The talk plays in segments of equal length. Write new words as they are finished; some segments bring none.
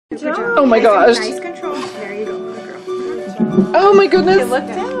Super job. Oh my gosh. Nice control. There you go, girl. Oh my goodness. Okay, look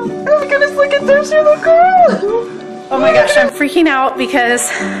down. Oh my goodness, look at this little girl. Oh my gosh, I'm freaking out because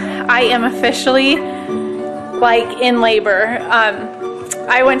I am officially like in labor.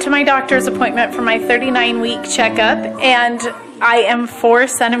 I went to my doctor's appointment for my 39-week checkup and I am 4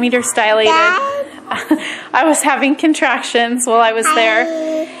 centimeters dilated. I was having contractions while I was there.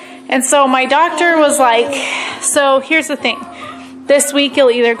 And so my doctor was like, so here's the thing. This week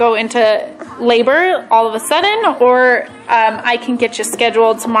you'll either go into labor all of a sudden or I can get you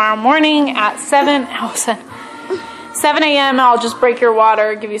scheduled tomorrow morning at 7 a.m. I'll just break your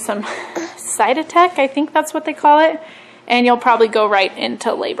water, give you some Cytotec, I think that's what they call it. And you'll probably go right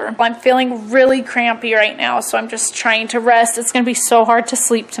into labor. I'm feeling really crampy right now, so I'm just trying to rest. It's gonna be so hard to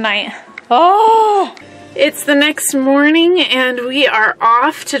sleep tonight. Oh! It's the next morning and we are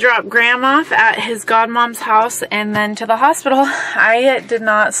off to drop Graham off at his godmom's house and then to the hospital. I did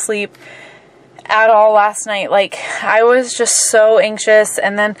not sleep at all last night. Like, I was just so anxious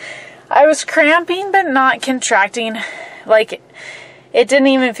and then I was cramping but not contracting. Like, it didn't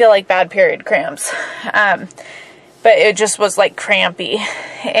even feel like bad period cramps. But it just was like crampy.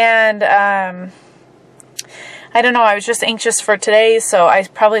 And I don't know, I was just anxious for today, so I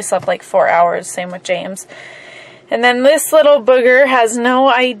probably slept like 4 hours, same with James. And then this little booger has no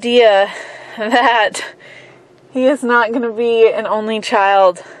idea that he is not going to be an only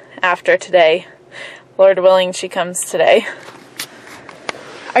child after today. Lord willing, she comes today.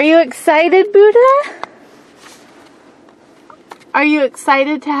 Are you excited, Buddha? Are you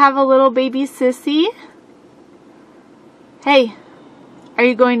excited to have a little baby sissy? Hey, are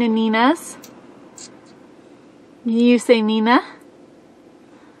you going to Nina's? You say Nina?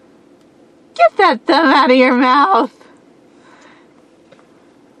 Get that thumb out of your mouth.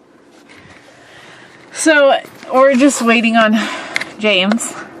 So, we're just waiting on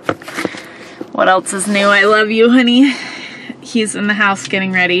James. What else is new? I love you, honey. He's in the house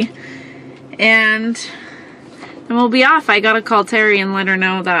getting ready. And then we'll be off. I gotta call Terry and let her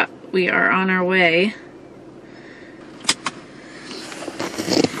know that we are on our way.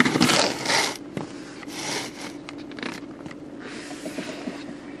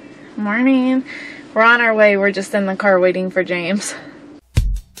 Morning. We're on our way. We're just in the car waiting for James.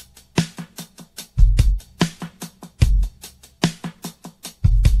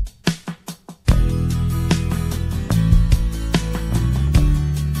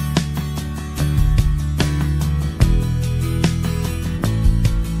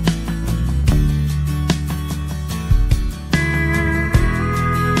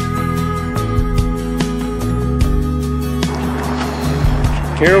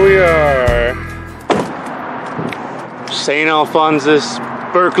 Here we are, St. Alphonsus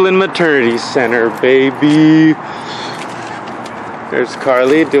Birkeland Maternity Center, baby. There's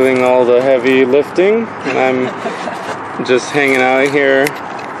Carly doing all the heavy lifting, and I'm just hanging out here.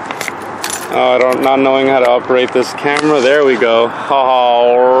 Not knowing how to operate this camera. There we go.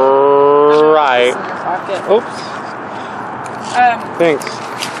 All right. Oops. Thanks.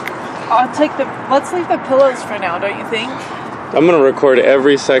 Let's leave the pillows for now, don't you think? I'm gonna record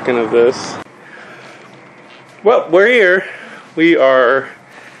every second of this. Well, we're here. We are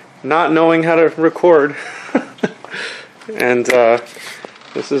not knowing how to record. And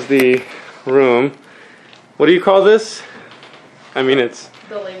this is the room. What do you call this? I mean, it's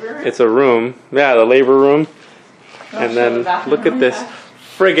The labor room? It's a room. Yeah, the labor room. And then look at this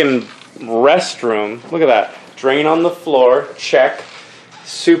friggin' restroom. Look at that. Drain on the floor. Check.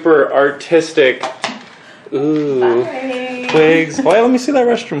 Super artistic. Ooh. Bye. Twigs. Why? Let me see that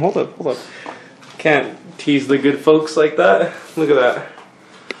restroom. Hold up. Can't tease the good folks like that. Look at that.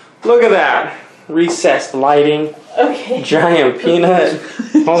 Look at that. Recessed lighting. Okay. Giant peanut.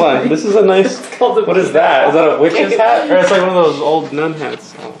 Hold on. This is a nice. What is that? Is that a witch's hat? Or it's like one of those old nun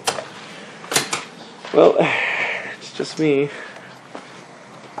hats. Oh. Well, it's just me.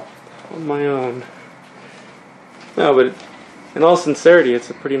 On my own. No, but in all sincerity, it's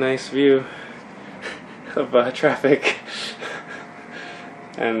a pretty nice view of traffic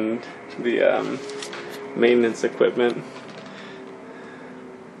and the maintenance equipment.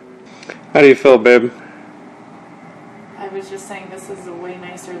 How do you feel, babe? I was just saying this is a way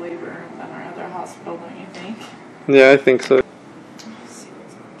nicer labor room than our other hospital, don't you think? Yeah, I think so.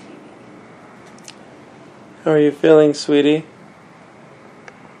 How are you feeling, sweetie?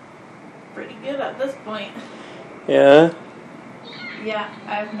 Pretty good at this point. Yeah? Yeah,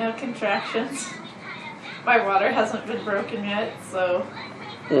 I have no contractions. My water hasn't been broken yet, so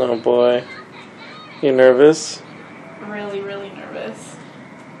Oh boy. You nervous? really, really nervous.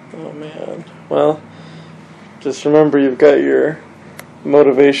 Oh man. Well, just remember you've got your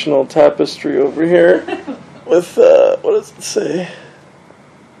motivational tapestry over here with, what does it say?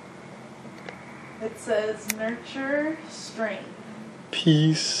 It says nurture strength.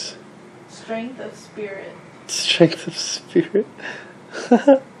 Peace. Strength of spirit. Strength of spirit.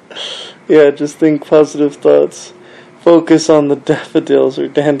 Yeah, just think positive thoughts. Focus on the daffodils or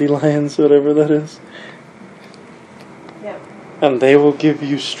dandelions, whatever that is. Yep. And they will give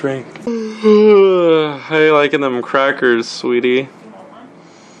you strength. How you liking them crackers, sweetie? You want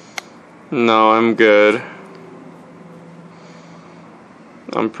one? No, I'm good.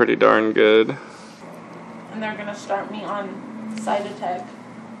 I'm pretty darn good. And they're gonna start me on Cytotec,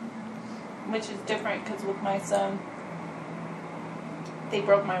 which is different because with my son, they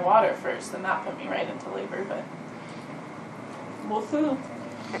broke my water first, and that put me right into labor. But we'll see.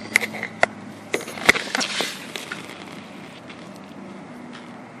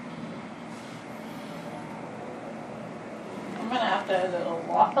 I'm gonna have to edit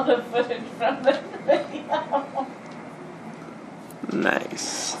a lot of footage from this video.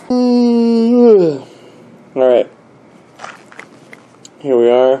 Nice. Alright. Here we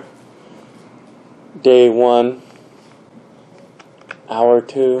are. Day 1. Hour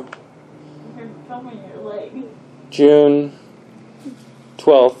 2. You're coming, you're late. June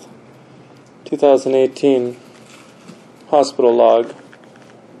 12th, 2018. Hospital log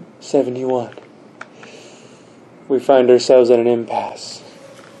 71. We find ourselves at an impasse.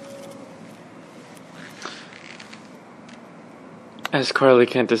 As Carly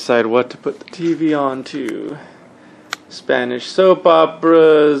can't decide what to put the TV on to. Spanish soap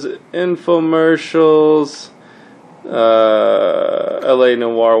operas, infomercials, LA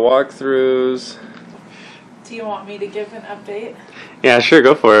Noire walkthroughs. Do you want me to give an update? Yeah, sure,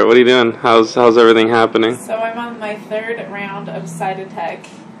 go for it. What are you doing? How's everything happening? So I'm on my 3rd round of Cytotec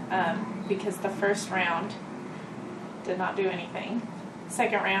because the first round did not do anything.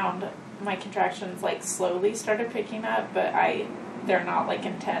 Second round, my contractions like slowly started picking up, but they're not like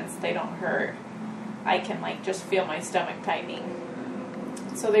intense. They don't hurt. I can like just feel my stomach tightening.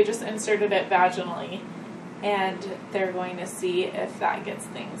 So they just inserted it vaginally, and they're going to see if that gets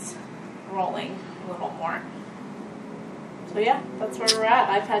things rolling a little more. So yeah, that's where we're at.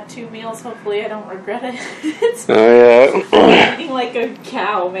 I've had 2 meals. Hopefully I don't regret it. I'm eating like a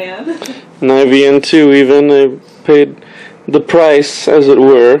cow, man. And IVN2 even. I paid the price, as it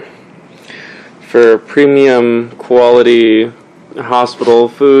were, for premium quality hospital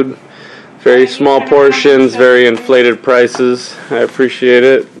food. Very small portions, very inflated prices. I appreciate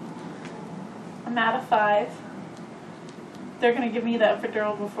it. I'm at a 5. They're going to give me the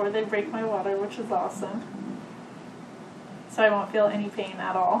epidural before they break my water, which is awesome. So I won't feel any pain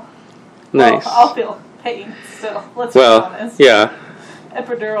at all. Nice. Well, I'll feel pain still, let's be honest. Yeah.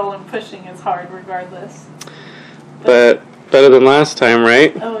 Epidural and pushing is hard regardless. But better than last time,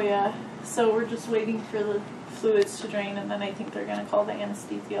 right? Oh yeah. So we're just waiting for the fluids to drain, and then I think they're going to call the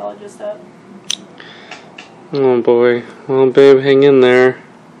anesthesiologist up. Oh boy. Well, babe, hang in there.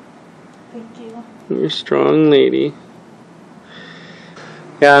 Thank you. You're a strong lady.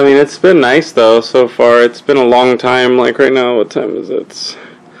 Yeah, I mean, it's been nice, though, so far. It's been a long time. Like, right now, what time is it? It's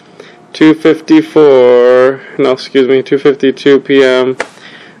 2:54. No, excuse me, 2:52 p.m.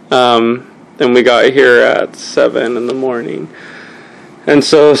 And we got here at 7 in the morning. And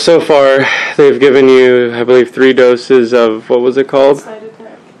so far, they've given you, I believe, 3 doses of, what was it called?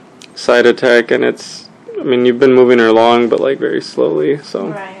 Cytotec. Cytotec, and it's, I mean, you've been moving her along, but, like, very slowly, so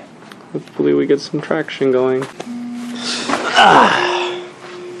Right. hopefully we get some traction going.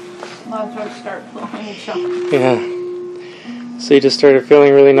 Might as well start pulling each other. Yeah. So you just started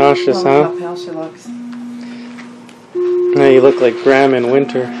feeling really nauseous, Look huh? how pale she looks. Now you look like Graham in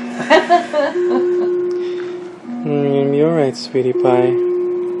winter. You alright, sweetie pie?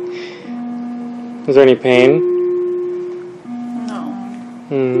 Is there any pain? No.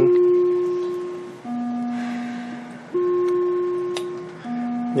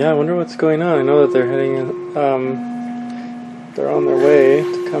 Yeah, I wonder what's going on. I know that they're heading in, they're on their way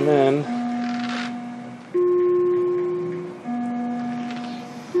to come in.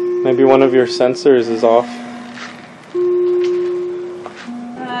 Maybe one of your sensors is off.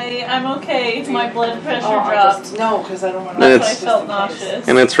 I'm okay. My blood pressure Oh, dropped. no, because I don't want to. That's why I It's- felt nauseous.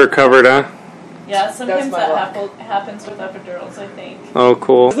 And it's recovered, huh? Yeah, sometimes my that luck. happens with epidurals, I think. Oh,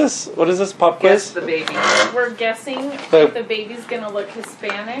 cool. What is this pop Guess quiz? the baby. We're guessing So- if the baby's gonna look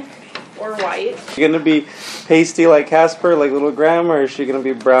Hispanic or white. Is she gonna be pasty like Casper, like little Graham, or is she gonna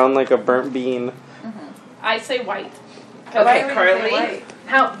be brown like a burnt bean? I say white. Okay, Carly.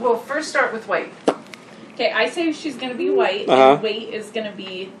 Well, first start with white. Okay, I say she's gonna be white, Uh-huh. and weight is gonna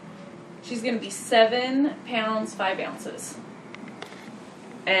be, she's gonna be 7 pounds 5 ounces.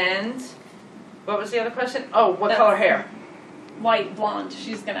 And what was the other question? Oh, what color hair? White, blonde.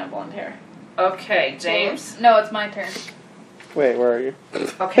 She's gonna have blonde hair. Okay, James. No, it's my turn. Wait, where are you?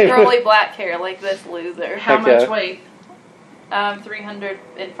 Okay. Curly black hair like this loser. How Heck much yeah. weight?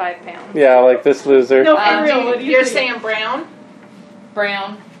 305 pounds. Yeah, like this loser. No, for And real, what do you you're think? saying brown?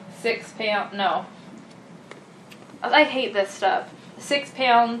 Brown, 6 pounds. No. I hate this stuff. 6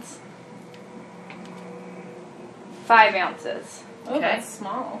 pounds, 5 ounces. Oh, Okay. that's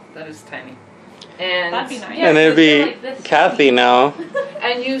small. That is tiny. And That'd be nice. And it'd be like this. Kathy now.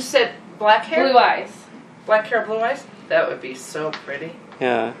 And you said black hair? Blue eyes. Black hair, blue eyes? That would be so pretty.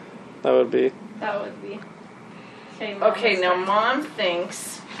 Yeah, that would be. That would be. Okay, Mom, Okay, let's now start. Mom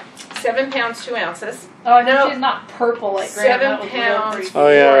thinks 7 pounds, 2 ounces. Oh, I know no. she's not purple like Graham. 7 That was real pounds, creepy. 4 Oh,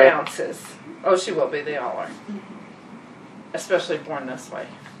 yeah. ounces. Oh, she will be. They all are. Especially born this way.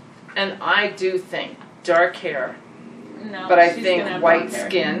 And I do think dark hair, No, but I she's gonna think have white blonde hair.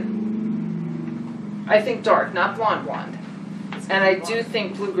 skin. I think dark, not blonde blonde. It's And gonna I be do blonde.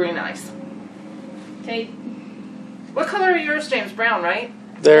 think blue-green eyes. Okay, What color are yours, James? Brown, right?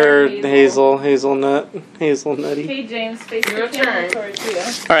 They're Hazel. hazelnutty. okay, James, face Your the camera turn. towards you.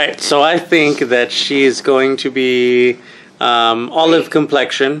 All right, so I think that she's going to be olive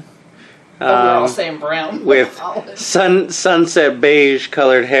complexion. Oh, we're all Um, saying brown. with Olive. sunset beige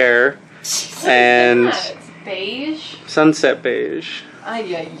colored hair and Yeah, it's beige. sunset beige. Ay,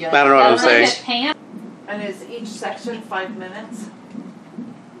 ay, ay. I don't know what I'm saying. Velvet pants. And is each section 5 minutes?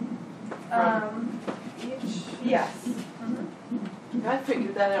 Yes. I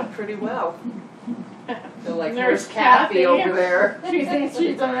figured that out pretty well. They're like, Nurse where's Kathy Kathy. over there? She thinks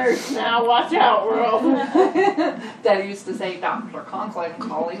she's a nurse now. Watch out, world. Daddy used to say, Dr. Conklin,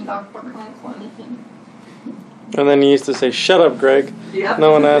 calling Dr. Conklin. And then you used to say, "Shut up, Greg." Yep.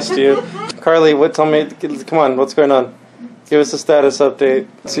 No one asked you. Carly, tell me, come on, what's going on? Give us a status update.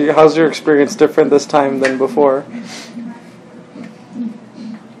 See, how's your experience different this time than before?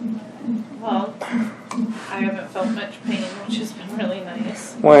 Well, I haven't felt much pain, which has been really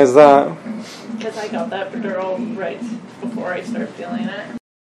nice. Why is that? Because I got that epidural right before I started feeling it.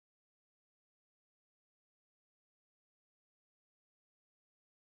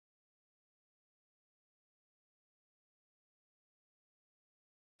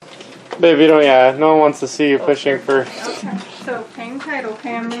 Babe, you don't, yeah, no one wants to see you pushing for Okay. So, hang tight,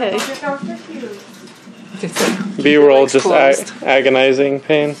 okay? I'm Okay. gonna look at Dr. Hughes. B-roll, Legs just closed. agonizing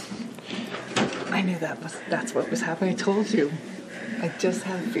pain. I knew that's what was happening. I told you. I just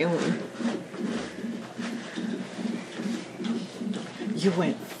had a feeling. You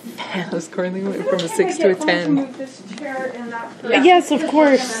went fast. Carly went from a 6 to a 10. Move this chair in that Yeah. Yes, of We're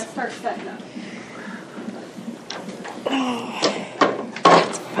course. gonna start setting up.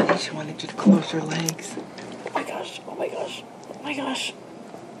 It's funny. She wanted you to close your legs. Oh my gosh, oh my gosh, oh my gosh.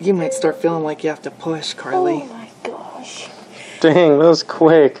 You might start feeling like you have to push, Carly. Oh my gosh. Dang, that was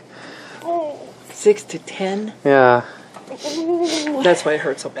quick. 6 to 10. Yeah. That's why it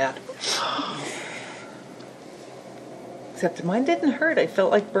hurt so bad. Except mine didn't hurt. I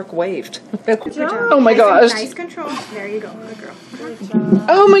felt like Brooke waved. Good job. Oh my gosh. Nice control. There you go, good girl. Good job.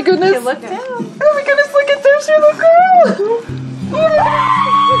 Oh my goodness. Look down. Oh my goodness, look at this little girl!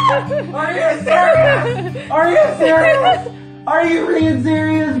 Are you serious? Are you serious? Are you being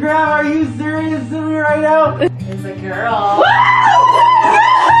serious, Graham? Are you serious to me right now? It's a girl.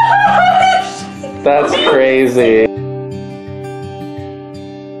 That's crazy.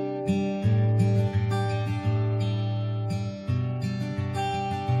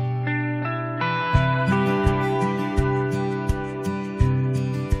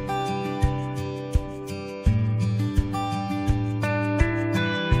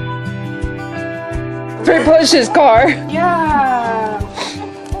 Trey pushed his car. Yeah.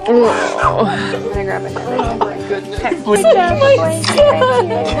 Oh, I'm gonna grab another. my goodness. Good job, boy.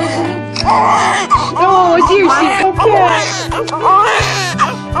 Oh, dear, she's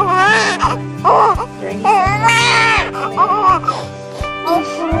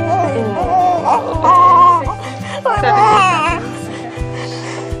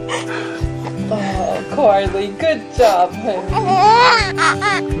Oh, Carly, good job,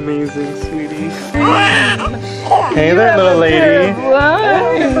 honey. Amazing, sweetie. Hey there, little lady.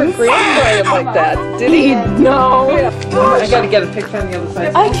 Her grandpa like that. Did he? No. I gotta get a picture on the other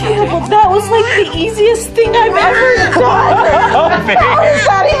side. I can't, but that was like the easiest thing I've ever done. Oh, babe. Is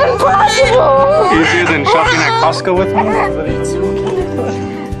that even possible? Easier than shopping at Costco with me?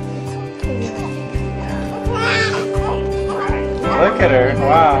 Look at her.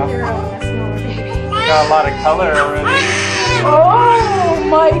 Wow. Got a lot of color already. Oh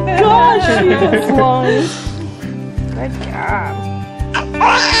my gosh, she is long. Good job.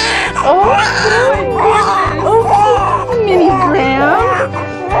 Oh, mini Graham.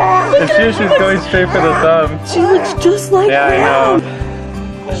 And she's going straight for the thumb. She looks just like Yeah, I know.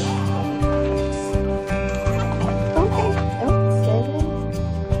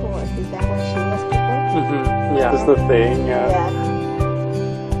 Yeah, this is the thing, yeah.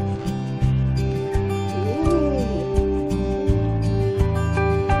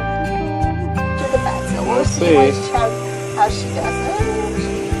 We'll see how she does it.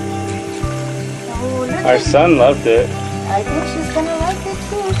 Oh, look Our at- son loved it. I think she's gonna like it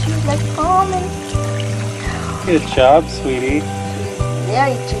too. She's like calm and Good job, sweetie.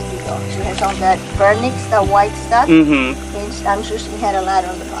 very juicy though. She has all that vernix, the white stuff. Mm-hmm. And I'm sure she had a lot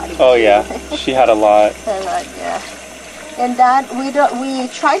on the body. Oh yeah, she had a lot. A lot, yeah. And that we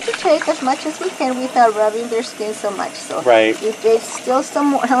try to take as much as we can without rubbing their skin so much. So Right. if there's still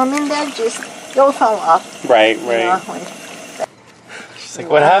some helm in there, just they'll fall off. Right, You right. know, when- She's like,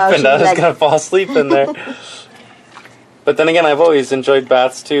 what happened? I was like- gonna fall asleep in there. But then again, I've always enjoyed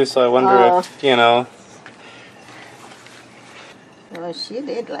baths too, so I wonder if, you know. Well, she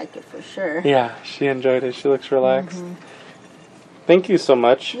did like it for sure. Yeah, she enjoyed it. She looks relaxed. Thank you so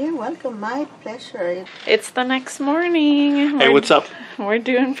much. You're welcome. My pleasure. It's the next morning. Hey, what's up? We're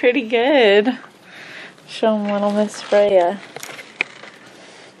doing pretty good. Show 'em little Miss Freya.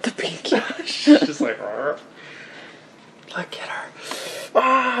 The pinky. She's just like, "Arr." Look at her.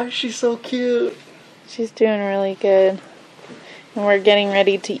 Ah, she's so cute. She's doing really good. And we're getting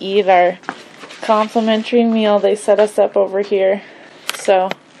ready to eat our complimentary meal they set us up over here. So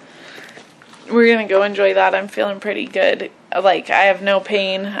we're gonna go enjoy that. I'm feeling pretty good. Like, I have no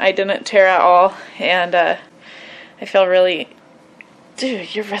pain. I didn't tear at all. And I feel really...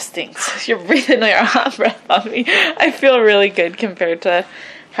 Dude, you're resting. You're breathing your hot breath on me. I feel really good compared to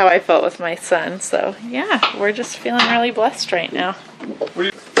how I felt with my son. So yeah, we're just feeling really blessed right now. Did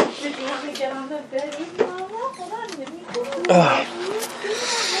you want to get on the bed with Mama? Hold on, let me go.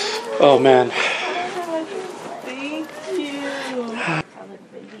 Oh man. Thank you.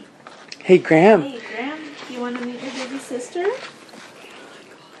 Hey, Graham. Hey, Graham, you want to meet your baby sister?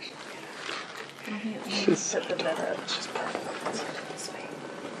 She's Put the bed up.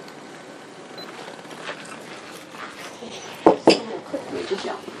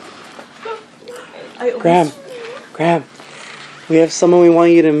 Graham, we have someone we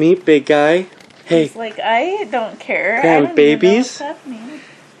want you to meet, big guy. Hey, He's like, I don't care. Graham, I don't even know babies? what's happening.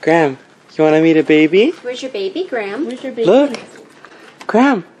 Graham, you want to meet a baby? Where's your baby, Graham? Where's your baby? Look,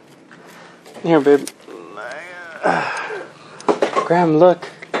 Graham. Here, babe. Graham, look.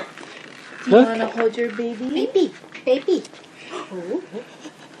 Do you Look. want to hold your baby? Baby, baby.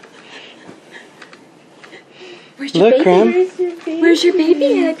 Where's your Look, baby? Graham. Where's your baby? Where's your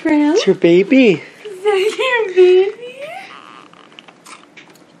baby at, Graham? It's your baby. Is that your baby?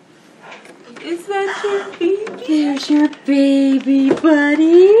 Is that your baby? There's your baby,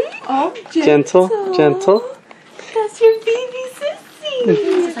 buddy. Oh, Gentle, gentle. That's your baby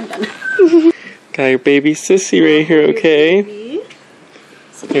sissy. I'm done. Got your baby sissy right here, okay? Baby.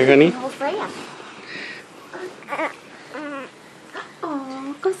 Here, honey. Oh, Freya.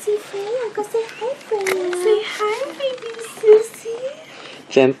 Oh, go see Freya. Go say hi, Freya. Say hi, baby sissy.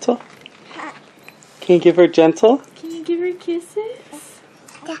 Gentle. Can you give her gentle? Can you give her kisses?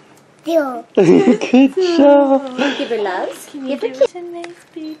 Good job. Give her loves. Can you give her a nice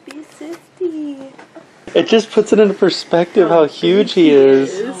baby sissy? It just puts it into perspective how huge he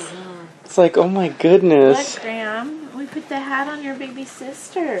is. It's like, oh my goodness. Look, Graham, we put the hat on your baby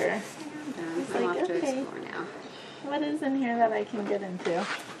sister. It's I'm like, off to okay, explore now. what is in here that I can get into?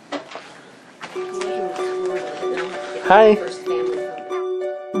 Hi. First family.